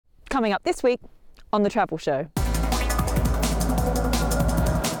Coming up this week on The Travel Show.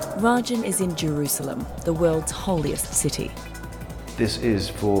 Rajan is in Jerusalem, the world's holiest city. This is,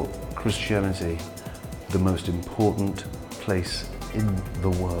 for Christianity, the most important place in the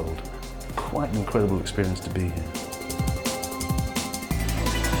world. Quite an incredible experience to be here.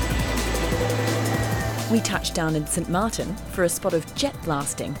 We touch down in St Martin for a spot of jet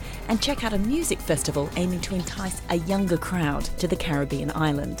blasting and check out a music festival aiming to entice a younger crowd to the Caribbean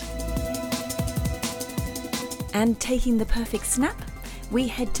island. And taking the perfect snap, we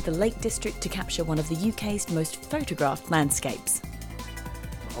head to the Lake District to capture one of the UK's most photographed landscapes.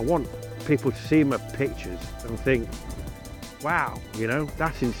 I want people to see my pictures and think, wow, you know,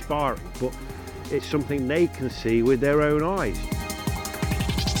 that's inspiring, but it's something they can see with their own eyes.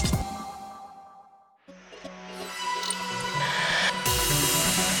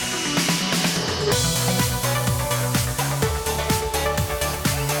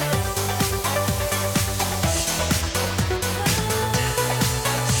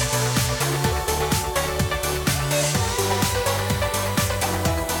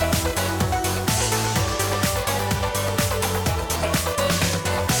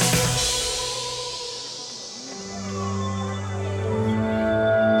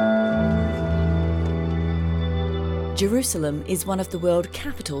 Jerusalem is one of the world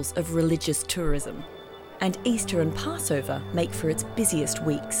capitals of religious tourism, and Easter and Passover make for its busiest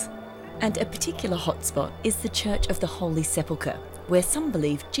weeks. And a particular hotspot is the Church of the Holy Sepulchre, where some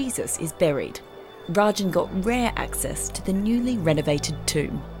believe Jesus is buried. Rajan got rare access to the newly renovated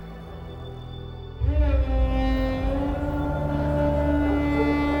tomb.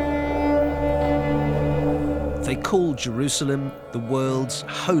 They call Jerusalem the world's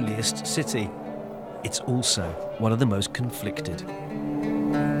holiest city. It's also one of the most conflicted.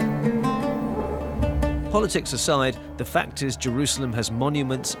 Politics aside, the fact is Jerusalem has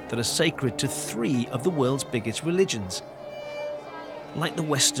monuments that are sacred to 3 of the world's biggest religions, like the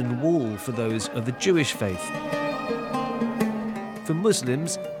Western Wall for those of the Jewish faith. For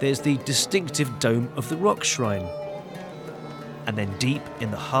Muslims, there's the distinctive Dome of the Rock Shrine. And then deep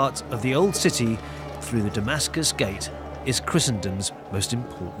in the heart of the old city, through the Damascus Gate, is Christendom's most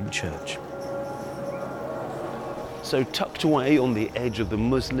important church. So tucked away on the edge of the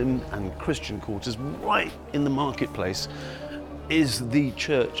Muslim and Christian quarters, right in the marketplace, is the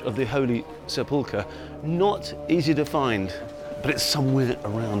Church of the Holy Sepulchre. Not easy to find, but it's somewhere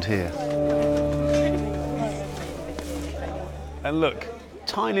around here. And look,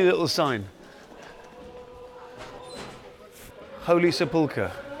 tiny little sign. Holy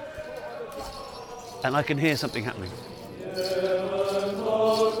Sepulchre. And I can hear something happening.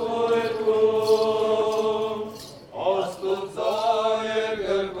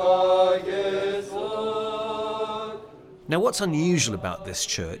 Now, what's unusual about this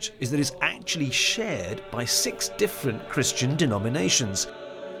church is that it's actually shared by 6 different Christian denominations.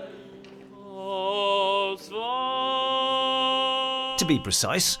 To be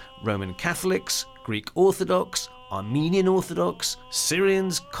precise, Roman Catholics, Greek Orthodox, Armenian Orthodox,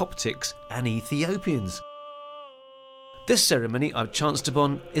 Syrians, Coptics, and Ethiopians. This ceremony I've chanced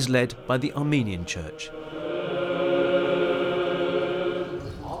upon is led by the Armenian Church.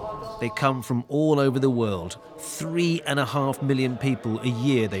 They come from all over the world, 3.5 million people a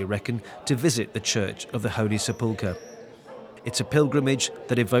year, they reckon, to visit the Church of the Holy Sepulchre. It's a pilgrimage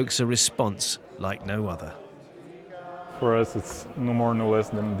that evokes a response like no other. For us, it's no more, no less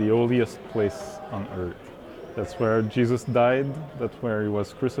than the holiest place on earth. That's where Jesus died, that's where he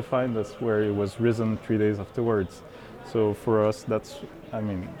was crucified, that's where he was risen 3 days afterwards. So for us, that's,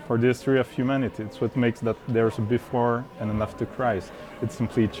 for the history of humanity, it's what makes that there's a before and an after Christ. It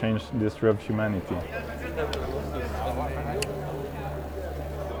simply changed the history of humanity.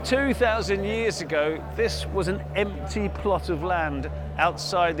 2,000 years ago, this was an empty plot of land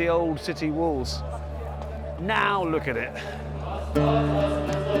outside the old city walls. Now look at it.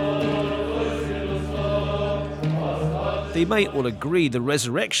 They may all agree the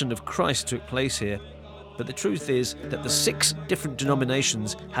resurrection of Christ took place here, but the truth is that the 6 different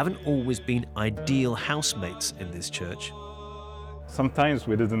denominations haven't always been ideal housemates in this church. Sometimes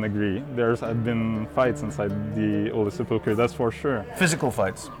we didn't agree. There's been fights inside the Holy Sepulchre, that's for sure. Physical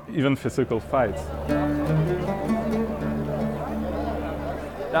fights? Even physical fights.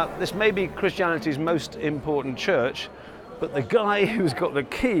 Now, this may be Christianity's most important church, but the guy who's got the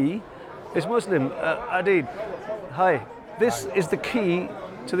key is Muslim. Adid, hi. This is the key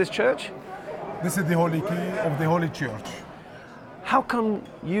to this church? This is the holy key of the Holy Church. How come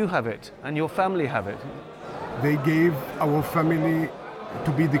you have it and your family have it? They gave our family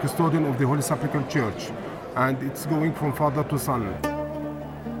to be the custodian of the Holy Sepulchre Church, and it's going from father to son.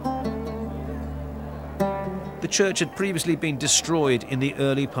 church had previously been destroyed in the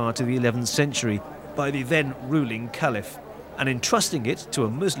early part of the 11th century by the then ruling caliph, and entrusting it to a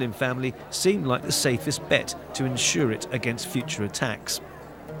Muslim family seemed like the safest bet to ensure it against future attacks.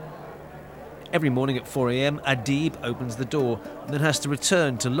 Every morning at 4 a.m, Adib opens the door and then has to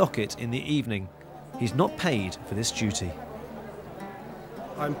return to lock it in the evening. He's not paid for this duty.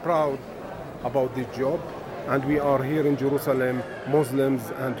 I'm proud about this job, and we are here in Jerusalem, Muslims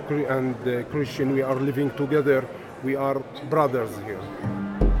and Christian, we are living together. We are brothers here.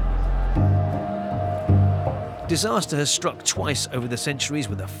 Disaster has struck twice over the centuries,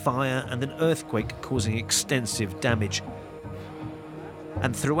 with a fire and an earthquake causing extensive damage.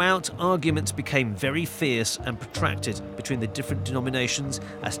 And throughout, arguments became very fierce and protracted between the different denominations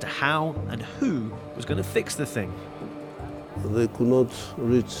as to how and who was going to fix the thing. They could not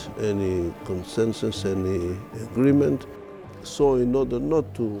reach any consensus, any agreement. So in order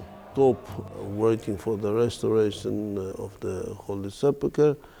not to stop working for the restoration of the Holy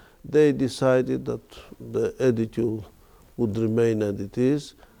Sepulchre, they decided that the edicule would remain as it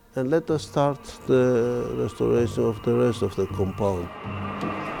is, and let us start the restoration of the rest of the compound.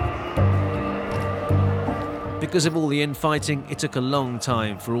 Because of all the infighting, it took a long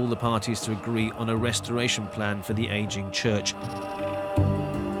time for all the parties to agree on a restoration plan for the ageing church.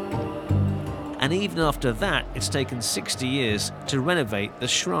 And even after that, it's taken 60 years to renovate the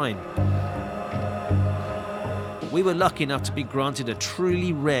shrine. We were lucky enough to be granted a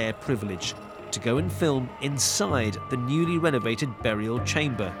truly rare privilege to go and film inside the newly renovated burial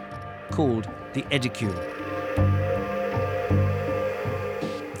chamber, called the Edicule.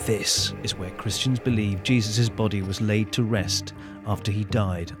 This is where Christians believe Jesus' body was laid to rest after he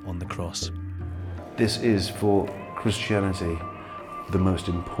died on the cross. This is, for Christianity, the most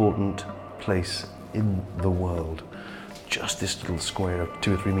important place in the world. Just this little square of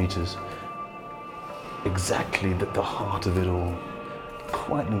 2 or 3 meters. Exactly at the heart of it all.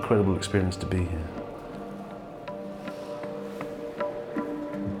 Quite an incredible experience to be here.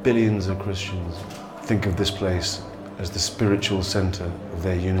 Billions of Christians think of this place as the spiritual center of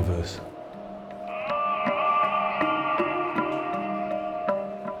their universe.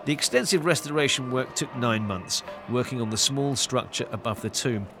 The extensive restoration work took 9 months, working on the small structure above the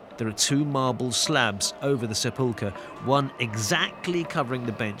tomb. There are 2 marble slabs over the sepulchre, one exactly covering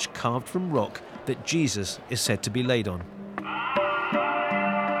the bench carved from rock that Jesus is said to be laid on.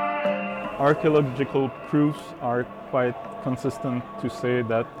 Archaeological proofs are quite consistent to say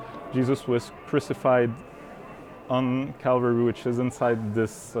that Jesus was crucified on Calvary, which is inside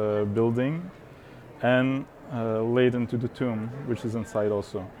this building, and laid into the tomb, which is inside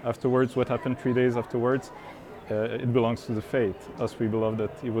also. Afterwards, what happened 3 days afterwards, it belongs to the faith. Us, we believe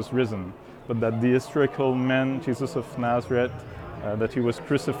that he was risen, but that the historical man, Jesus of Nazareth, that he was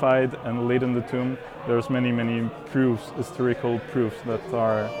crucified and laid in the tomb, there's many, many proofs, historical proofs that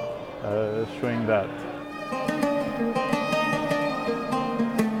are showing that.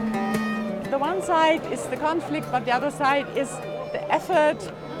 The one side is the conflict, but the other side is the effort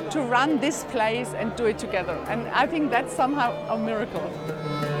to run this place and do it together. And I think that's somehow a miracle.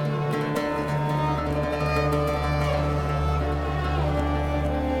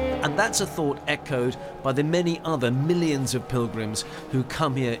 And that's a thought echoed by the many other millions of pilgrims who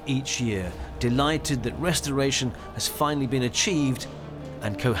come here each year, delighted that restoration has finally been achieved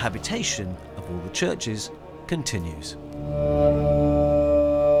and cohabitation of all the churches continues.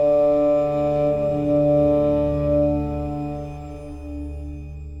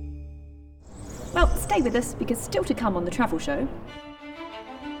 Well, stay with us because still to come on the travel show.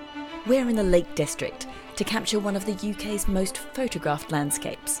 We're in the Lake District to capture one of the UK's most photographed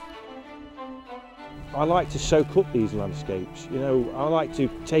landscapes. I like to soak up these landscapes, you know, I like to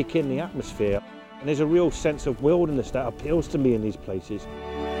take in the atmosphere, and there's a real sense of wilderness that appeals to me in these places.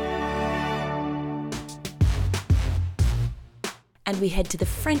 And we head to the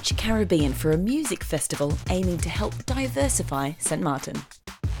French Caribbean for a music festival aiming to help diversify St. Martin.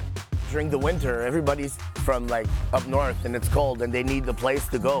 During the winter, everybody's from like up north and it's cold and they need the place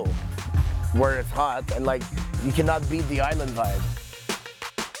to go where it's hot, and like you cannot beat the island vibe.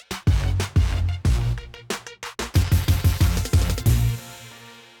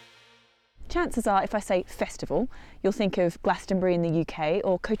 Chances are, if I say festival, you'll think of Glastonbury in the UK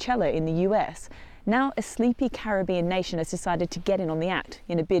or Coachella in the US. Now, a sleepy Caribbean nation has decided to get in on the act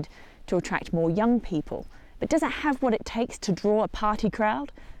in a bid to attract more young people. But does it have what it takes to draw a party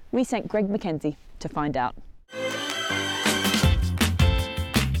crowd? We sent Greg McKenzie to find out.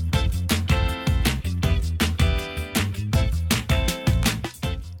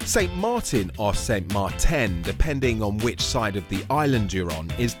 St Martin, or St Martin, depending on which side of the island you're on,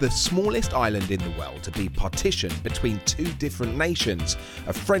 is the smallest island in the world to be partitioned between two different nations,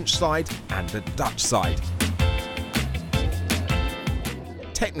 a French side and a Dutch side.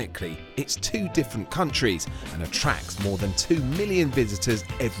 Technically, it's two different countries and attracts more than 2 million visitors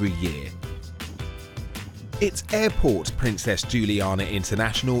every year. Its airport, Princess Juliana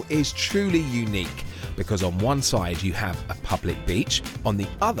International, is truly unique because on one side you have a public beach, on the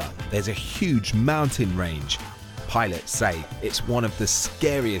other there's a huge mountain range. Pilots say it's one of the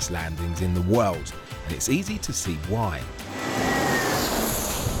scariest landings in the world, and it's easy to see why.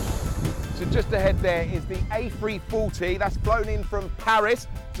 So just ahead there is the A340 that's flown in from Paris.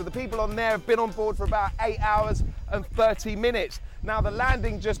 So the people on there have been on board for about 8 hours and 30 minutes. Now the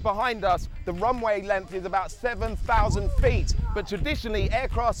landing just behind us, the runway length is about 7,000 feet, but traditionally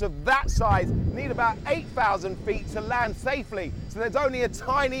aircrafts of that size need about 8,000 feet to land safely. So there's only a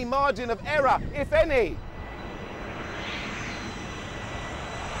tiny margin of error, if any.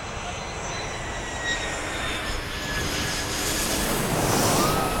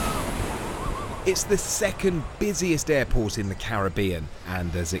 It's the second busiest airport in the Caribbean,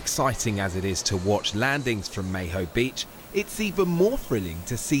 and as exciting as it is to watch landings from Mayho Beach, it's even more thrilling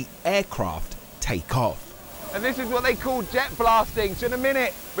to see aircraft take off. And this is what they call jet blasting. So in a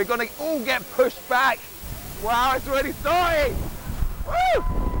minute, we're going to all get pushed back. Wow, it's already starting. Woo!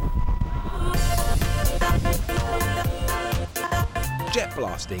 Jet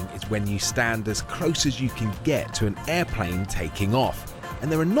blasting is when you stand as close as you can get to an airplane taking off. And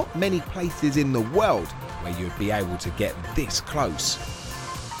there are not many places in the world where you'd be able to get this close.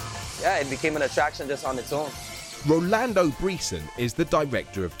 Yeah, it became an attraction just on its own. Rolando Breeson is the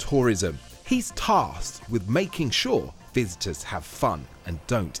director of tourism. He's tasked with making sure visitors have fun and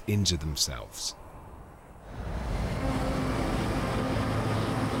don't injure themselves.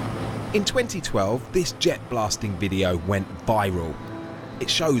 In 2012, this jet blasting video went viral.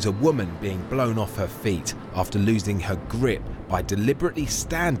 It shows a woman being blown off her feet after losing her grip by deliberately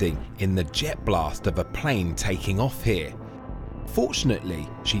standing in the jet blast of a plane taking off here. Fortunately,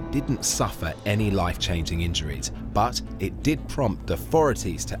 she didn't suffer any life-changing injuries, but it did prompt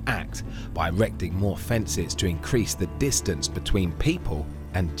authorities to act by erecting more fences to increase the distance between people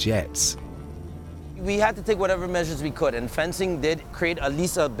and jets. We had to take whatever measures we could, and fencing did create at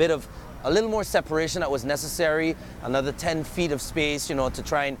least a little more separation that was necessary, another 10 feet of space, to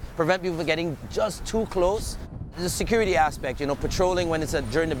try and prevent people from getting just too close. The security aspect, patrolling when it's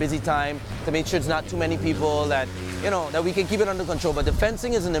during the busy time to make sure it's not too many people, that we can keep it under control. But the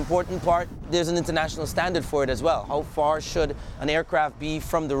fencing is an important part. There's an international standard for it as well. How far should an aircraft be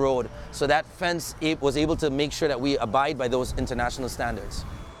from the road? So that fence was able to make sure that we abide by those international standards.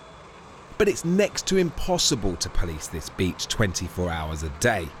 But it's next to impossible to police this beach 24 hours a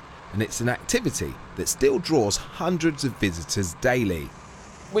day. And it's an activity that still draws hundreds of visitors daily.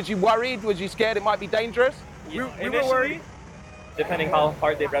 Was you worried? Was you scared it might be dangerous? We were worried, depending how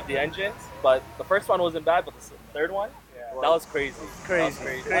hard they rev the engines. But the first one wasn't bad, but the third one, that was crazy. Crazy.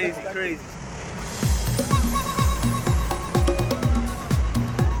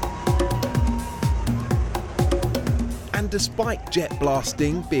 And despite jet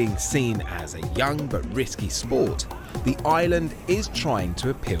blasting being seen as a young but risky sport, the island is trying to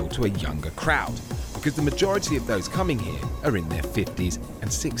appeal to a younger crowd, because the majority of those coming here are in their 50s and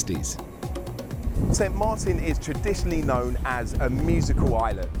 60s. St Martin is traditionally known as a musical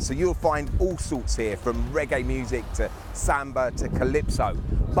island, so you'll find all sorts here, from reggae music to samba to calypso.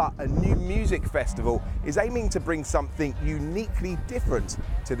 But a new music festival is aiming to bring something uniquely different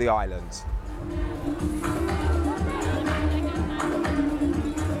to the island.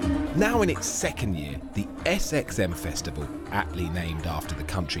 Now in its second year, the SXM Festival, aptly named after the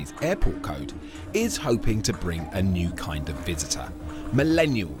country's airport code, is hoping to bring a new kind of visitor.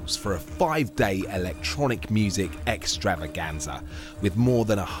 Millennials for a 5-day electronic music extravaganza with more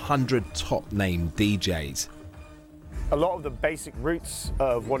than 100 top-name DJs. A lot of the basic roots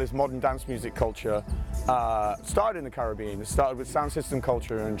of what is modern dance music culture started in the Caribbean. It started with sound system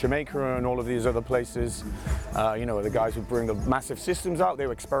culture in Jamaica and all of these other places. The guys would bring the massive systems out, they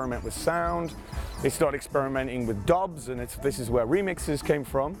would experiment with sound. They started experimenting with dubs, and this is where remixes came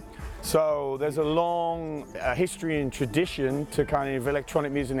from. So there's a long history and tradition to kind of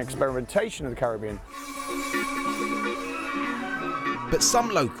electronic music and experimentation in the Caribbean. But some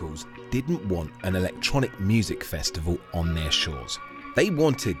locals didn't want an electronic music festival on their shores. They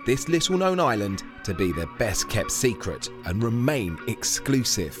wanted this little-known island to be their best-kept secret and remain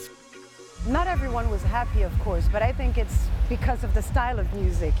exclusive. Not everyone was happy, of course, but I think it's because of the style of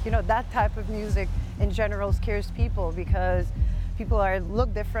music. That type of music in general scares people, because People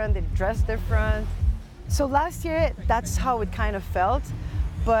look different, they dress different. So last year, that's how it kind of felt.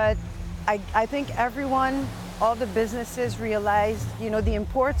 But I think everyone, all the businesses realized, the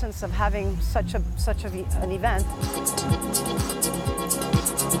importance of having such an event.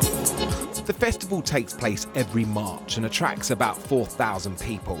 The festival takes place every March and attracts about 4,000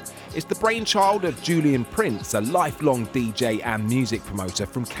 people. It's the brainchild of Julian Prince, a lifelong DJ and music promoter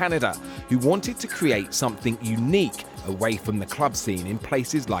from Canada, who wanted to create something unique away from the club scene in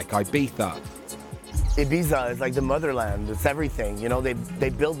places like Ibiza. Ibiza is like the motherland, it's everything, they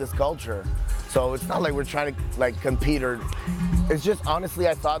build this culture. So it's not like we're trying to compete or, it's just honestly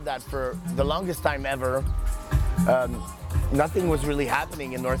I thought that for the longest time ever, nothing was really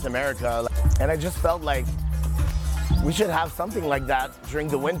happening in North America. And I just felt like we should have something like that during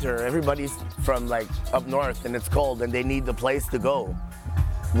the winter. Everybody's from up north and it's cold and they need the place to go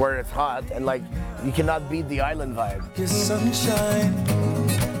where it's hot and you cannot beat the island vibe. Your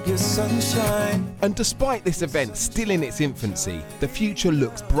sunshine. And despite this event still in its infancy, the future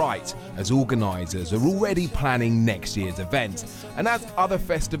looks bright as organisers are already planning next year's event. And as other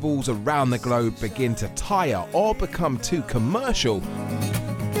festivals around the globe begin to tire or become too commercial,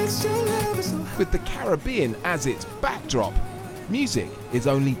 with the Caribbean as its backdrop, music is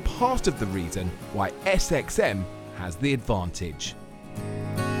only part of the reason why SXM has the advantage.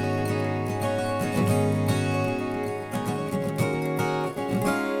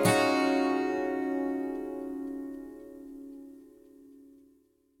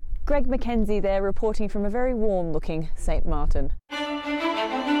 Greg Mackenzie there, reporting from a very warm-looking St Martin.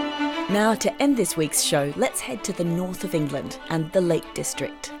 Now, to end this week's show, let's head to the north of England and the Lake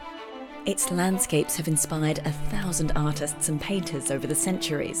District. Its landscapes have inspired 1,000 artists and painters over the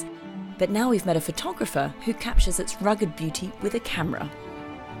centuries. But now we've met a photographer who captures its rugged beauty with a camera.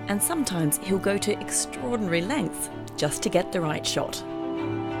 And sometimes he'll go to extraordinary lengths just to get the right shot.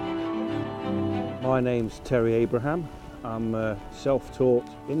 My name's Terry Abraham. I'm a self-taught,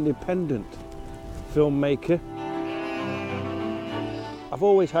 independent filmmaker. I've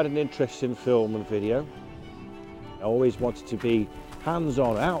always had an interest in film and video. I always wanted to be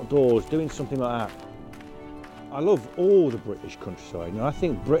hands-on, outdoors, doing something like that. I love all the British countryside. I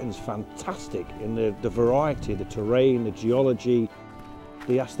think Britain's fantastic in the variety, the terrain, the geology,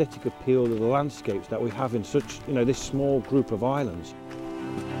 the aesthetic appeal of the landscapes that we have in such, this small group of islands.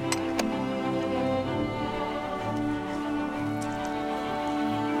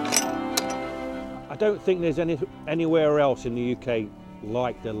 I don't think there's anywhere else in the UK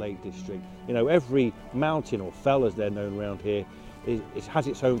like the Lake District. Every mountain or fell as they're known around here it has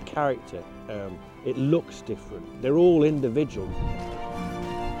its own character. It looks different. They're all individual.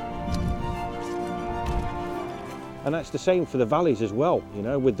 And that's the same for the valleys as well,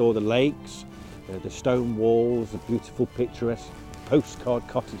 with all the lakes, the stone walls, the beautiful picturesque postcard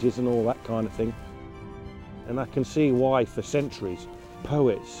cottages and all that kind of thing. And I can see why for centuries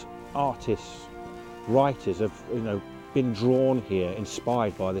poets, artists, writers have been drawn here,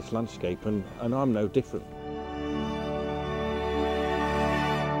 inspired by this landscape, and I'm no different.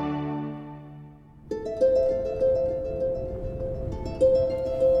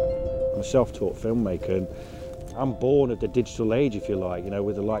 I'm a self-taught filmmaker, and I'm born of the digital age, if you like,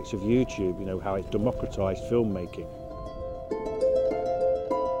 with the likes of YouTube, how it's democratized filmmaking.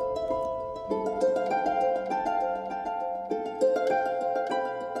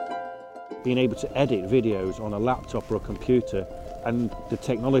 Being able to edit videos on a laptop or a computer, and the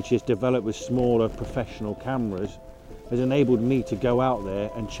technology has developed with smaller professional cameras, has enabled me to go out there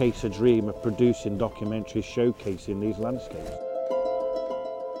and chase a dream of producing documentaries showcasing these landscapes.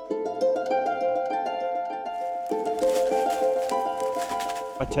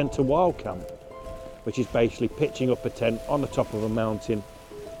 I tend to wild camp, which is basically pitching up a tent on the top of a mountain,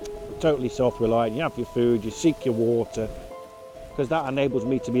 totally self-reliant. You have your food, you seek your water, because that enables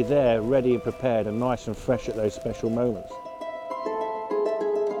me to be there, ready and prepared and nice and fresh at those special moments.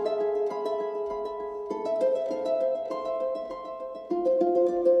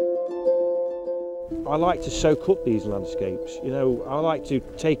 I like to soak up these landscapes, I like to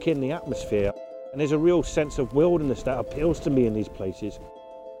take in the atmosphere, and there's a real sense of wilderness that appeals to me in these places.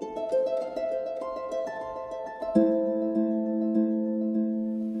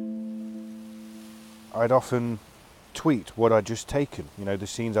 I'd often tweet what I'd just taken, the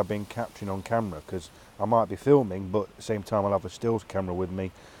scenes I've been capturing on camera, because I might be filming, but at the same time I'll have a stills camera with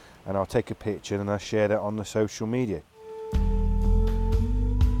me, and I'll take a picture and I'll share that on the social media.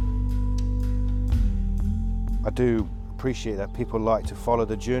 I do appreciate that people like to follow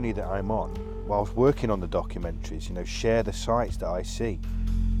the journey that I'm on whilst working on the documentaries, share the sights that I see.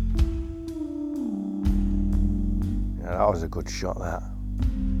 Now, that was a good shot, that.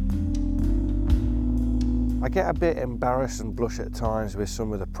 I get a bit embarrassed and blush at times with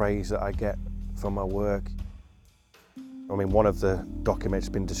some of the praise that I get for my work. I mean, one of the documents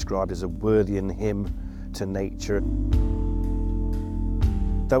has been described as a worthy hymn to nature.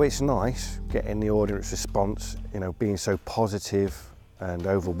 Though it's nice getting the audience response, being so positive and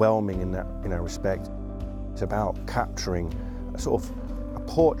overwhelming in that, respect, it's about capturing a sort of a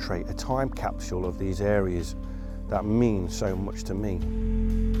portrait, a time capsule of these areas that mean so much to me.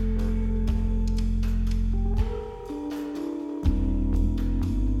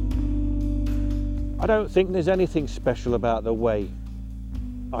 I don't think there's anything special about the way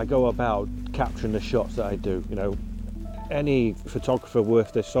I go about capturing the shots that I do. Any photographer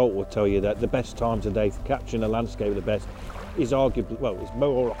worth their salt will tell you that the best times of day for capturing a landscape the best is arguably, well, it's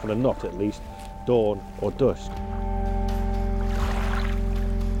more often than not at least, dawn or dusk.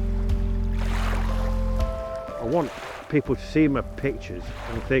 I want people to see my pictures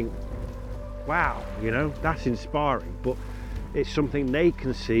and think, wow, that's inspiring, but it's something they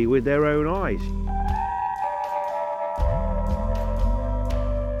can see with their own eyes.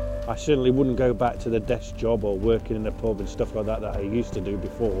 I certainly wouldn't go back to the desk job or working in a pub and stuff like that I used to do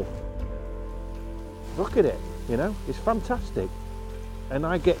before. Look at it, it's fantastic. And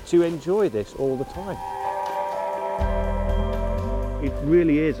I get to enjoy this all the time. It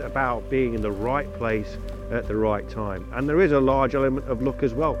really is about being in the right place at the right time. And there is a large element of luck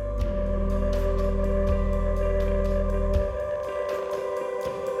as well.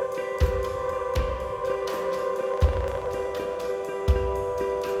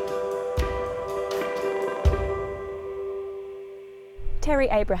 Terry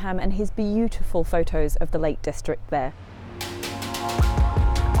Abraham and his beautiful photos of the Lake District there.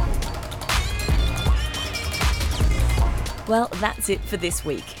 Well, that's it for this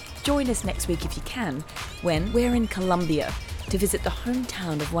week. Join us next week if you can, when we're in Colombia to visit the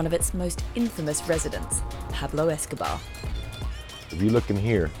hometown of one of its most infamous residents, Pablo Escobar. If you look in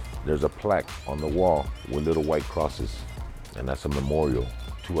here, there's a plaque on the wall with little white crosses, and that's a memorial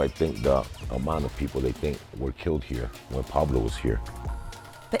to, I think, the amount of people they think were killed here when Pablo was here.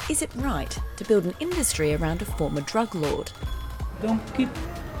 But is it right to build an industry around a former drug lord? Don't keep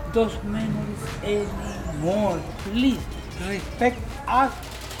those memories anymore. Please respect us.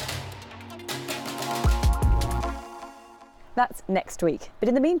 That's next week. But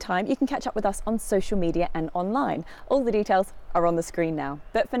in the meantime, you can catch up with us on social media and online. All the details are on the screen now.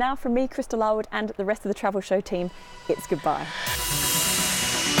 But for now, from me, Crystal Larwood, and the rest of the Travel Show team, it's goodbye.